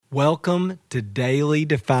Welcome to Daily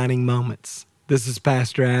Defining Moments. This is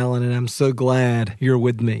Pastor Allen, and I'm so glad you're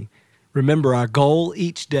with me. Remember, our goal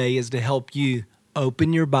each day is to help you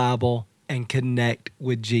open your Bible and connect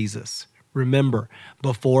with Jesus. Remember,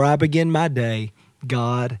 before I begin my day,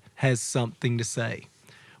 God has something to say.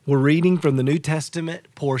 We're reading from the New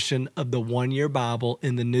Testament portion of the one-year Bible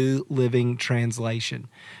in the New Living Translation.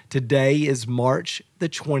 Today is March the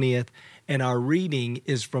 20th, and our reading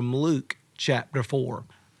is from Luke chapter 4.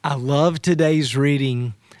 I love today's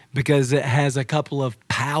reading because it has a couple of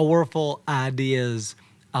powerful ideas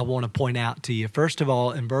I want to point out to you. First of all,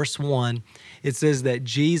 in verse 1, it says that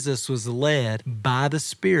Jesus was led by the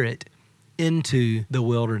Spirit into the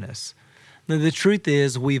wilderness. Now, the truth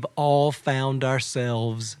is, we've all found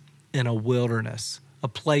ourselves in a wilderness, a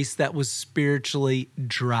place that was spiritually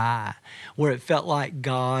dry, where it felt like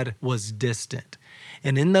God was distant.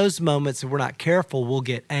 And in those moments, if we're not careful, we'll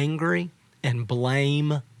get angry and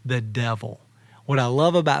blame the devil. What I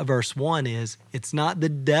love about verse 1 is it's not the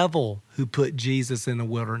devil who put Jesus in the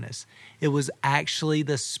wilderness. It was actually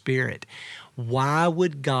the Spirit. Why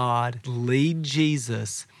would God lead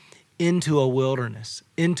Jesus into a wilderness,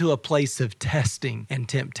 into a place of testing and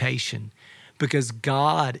temptation? Because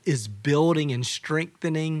God is building and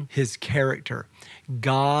strengthening His character.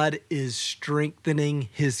 God is strengthening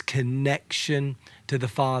His connection to the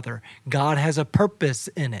Father. God has a purpose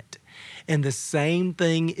in it. And the same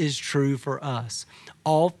thing is true for us.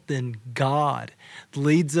 Often God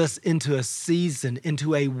leads us into a season,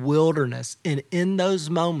 into a wilderness. And in those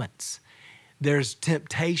moments, there's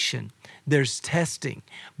temptation, there's testing.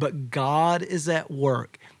 But God is at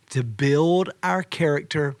work to build our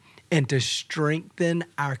character and to strengthen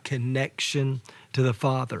our connection to the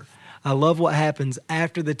Father. I love what happens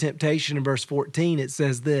after the temptation in verse 14. It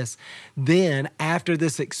says this, "Then after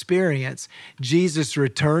this experience, Jesus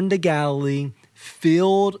returned to Galilee,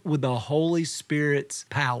 filled with the Holy Spirit's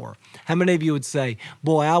power." How many of you would say,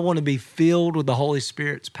 boy, I want to be filled with the Holy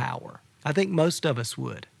Spirit's power? I think most of us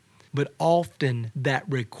would. But often that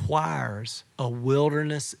requires a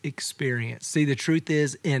wilderness experience. See, the truth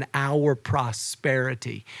is, in our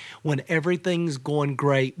prosperity, when everything's going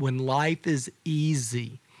great, when life is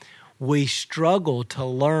easy, we struggle to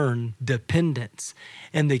learn dependence.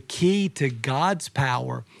 And the key to God's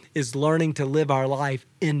power is learning to live our life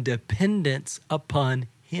in dependence upon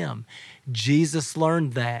Him. Jesus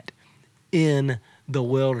learned that in the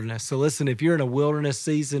wilderness. So listen, if you're in a wilderness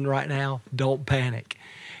season right now, don't panic.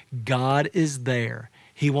 God is there.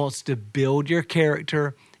 He wants to build your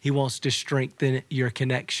character. He wants to strengthen your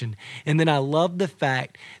connection. And then I love the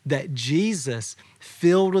fact that Jesus,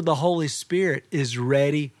 filled with the Holy Spirit, is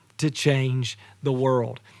ready to change the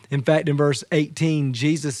world. In fact, in verse 18,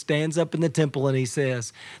 Jesus stands up in the temple and He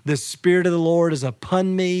says, "The Spirit of the Lord is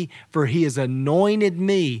upon me, for He has anointed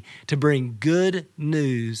me to bring good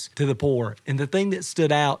news to the poor." And the thing that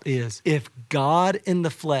stood out is, if God in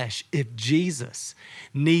the flesh, if Jesus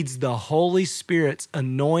needs the Holy Spirit's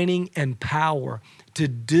anointing and power to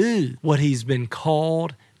do what He's been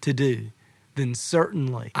called to do, then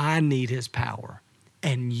certainly I need His power.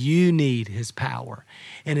 And you need His power.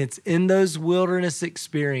 And it's in those wilderness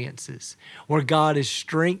experiences where God is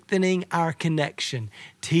strengthening our connection,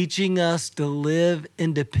 teaching us to live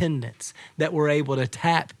in dependence, that we're able to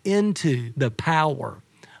tap into the power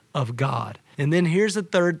of God. And then here's the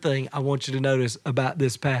third thing I want you to notice about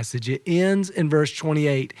this passage. It ends in verse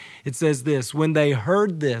 28. It says this, when they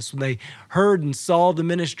heard this, when they heard and saw the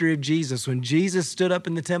ministry of Jesus, when Jesus stood up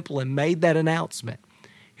in the temple and made that announcement,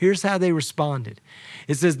 here's how they responded.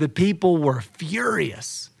 It says the people were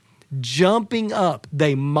furious. Jumping up,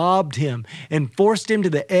 they mobbed Him and forced Him to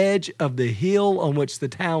the edge of the hill on which the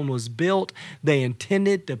town was built. They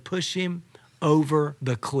intended to push Him over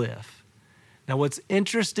the cliff. Now, what's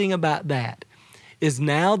interesting about that is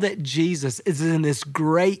now that Jesus is in this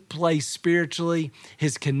great place spiritually,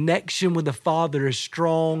 His connection with the Father is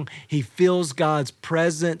strong. He feels God's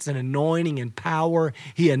presence and anointing and power.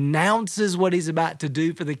 He announces what He's about to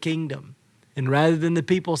do for the kingdom. And rather than the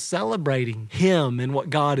people celebrating Him and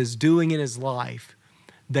what God is doing in His life,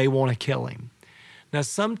 they want to kill Him. Now,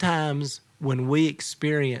 sometimes when we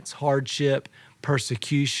experience hardship,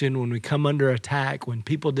 persecution, when we come under attack, when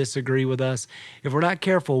people disagree with us, if we're not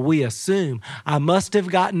careful, we assume, I must have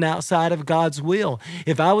gotten outside of God's will.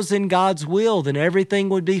 If I was in God's will, then everything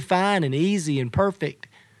would be fine and easy and perfect.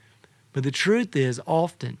 But the truth is,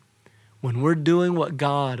 often, when we're doing what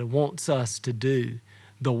God wants us to do,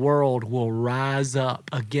 the world will rise up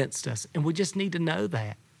against us. And we just need to know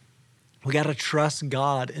that. We got to trust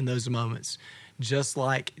God in those moments, just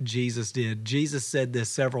like Jesus did. Jesus said this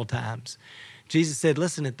several times. Jesus said,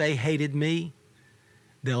 listen, if they hated me,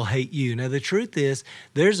 they'll hate you. Now, the truth is,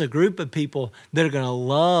 there's a group of people that are going to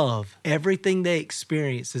love everything they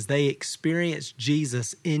experience as they experience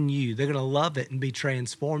Jesus in you. They're going to love it and be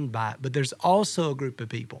transformed by it. But there's also a group of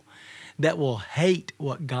people that will hate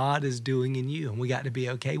what God is doing in you. And we got to be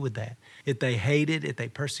okay with that. If they hated, if they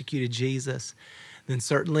persecuted Jesus, then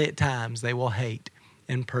certainly at times they will hate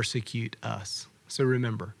and persecute us. So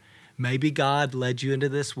remember, maybe God led you into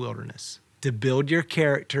this wilderness to build your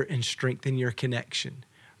character and strengthen your connection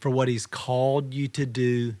for what He's called you to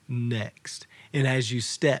do next. And as you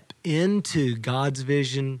step into God's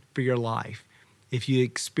vision for your life, if you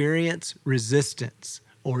experience resistance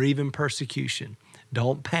or even persecution,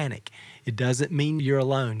 don't panic. It doesn't mean you're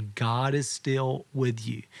alone. God is still with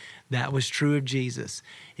you. That was true of Jesus,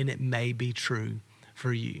 and it may be true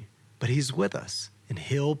for you. But He's with us, and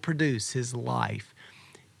He'll produce His life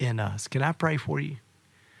in us. Can I pray for you?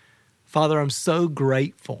 Father, I'm so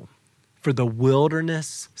grateful for the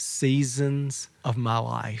wilderness seasons of my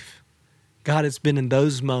life. God, it's been in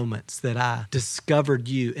those moments that I discovered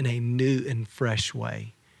you in a new and fresh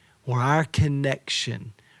way, where our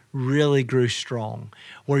connection really grew strong,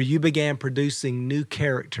 where you began producing new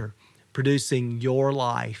character, producing your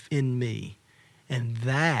life in me. And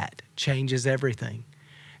that changes everything.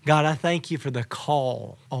 God, I thank you for the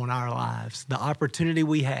call on our lives, the opportunity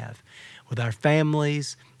we have with our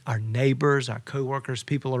families, our neighbors, our coworkers,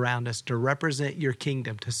 people around us to represent your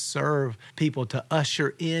kingdom, to serve people, to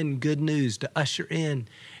usher in good news, to usher in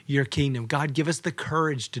your kingdom. God, give us the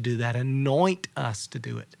courage to do that. Anoint us to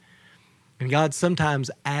do it. And God, sometimes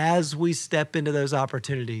as we step into those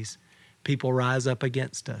opportunities, people rise up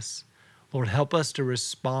against us. Lord, help us to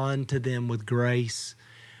respond to them with grace,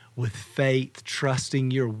 with faith, trusting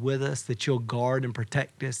you're with us, that you'll guard and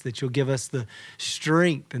protect us, that you'll give us the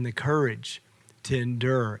strength and the courage to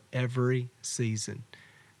endure every season.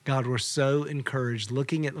 God, we're so encouraged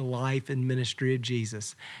looking at the life and ministry of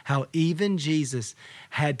Jesus, how even Jesus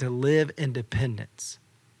had to live in dependence.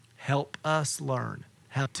 Help us learn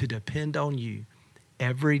how to depend on you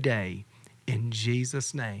every day. In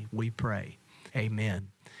Jesus' name we pray. Amen.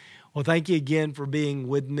 Well, thank you again for being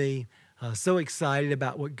with me. So excited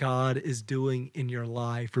about what God is doing in your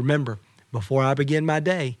life. Remember, before I begin my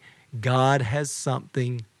day, God has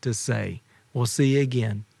something to say. We'll see you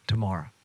again tomorrow.